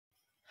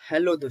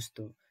Hello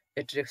दोस्तों,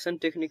 attraction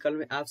technical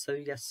में आप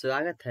सभी का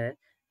स्वागत है।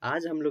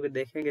 आज हम लोग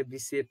देखेंगे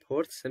बीसीए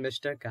फोर्थ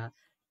सेमेस्टर का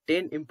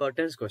 10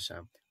 इम्पोर्टेंस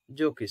क्वेश्चन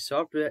जो कि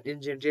सॉफ्टवेयर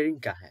इंजीनियरिंग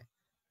का है।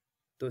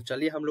 तो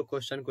चलिए हम लोग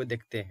क्वेश्चन को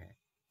देखते हैं।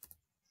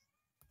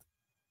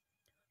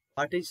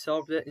 What is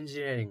software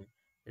engineering?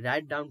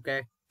 Write down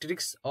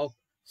characteristics of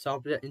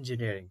software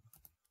engineering.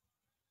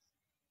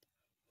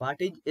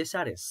 What is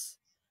SRS?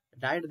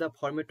 Right the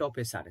format of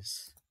SRS.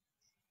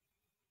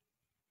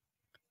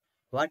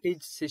 What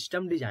is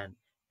system design?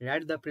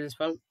 Write the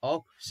principle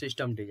of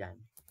system design.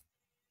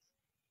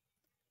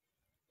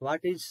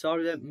 What is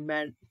software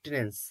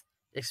maintenance?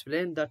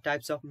 Explain the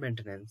types of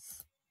maintenance.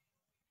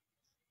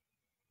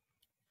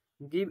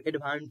 Give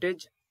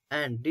advantage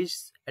and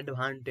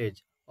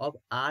disadvantage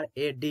of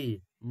RAD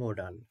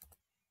model.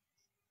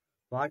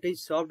 What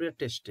is software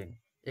testing?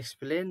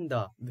 Explain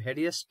the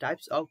various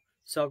types of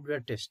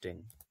software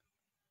testing.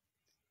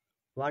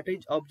 What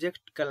is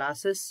object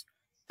classes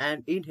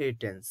and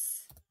inheritance?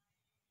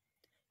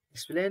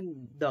 Explain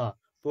the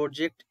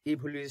project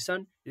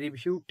evaluation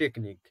review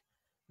technique.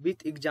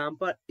 With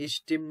example,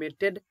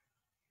 estimated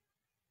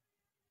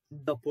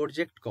the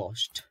project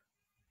cost.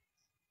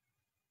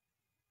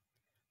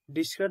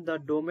 Discuss the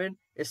domain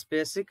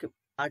specific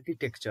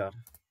architecture.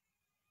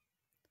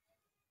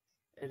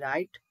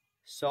 Write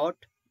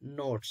short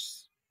notes.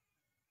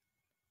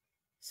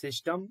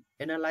 System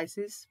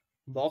analysis,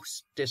 box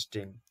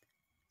testing,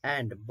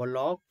 and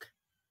block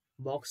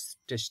box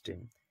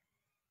testing.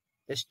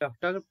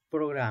 Structured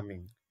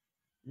programming,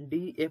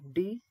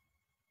 DFD,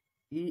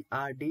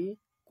 ERD,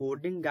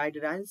 coding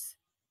guidelines,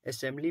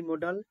 assembly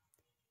model,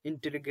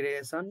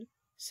 integration,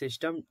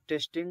 system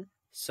testing,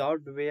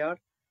 software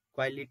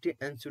quality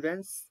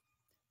assurance,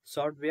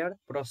 software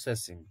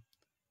processing.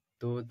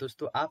 तो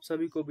दोस्तों, आप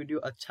सभी को video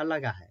अच्छा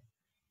लगा है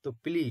तो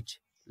please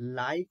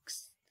like,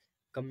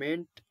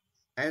 comment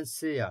and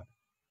share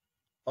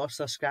और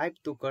सब्सक्राइब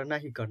तो करना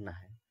ही करना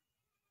है।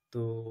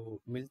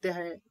 तो मिलते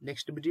हैं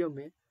नेक्स्ट वीडियो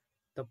में,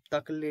 तब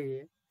तक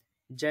लिए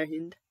जय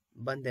हिंद,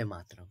 वंदे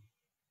मातरम।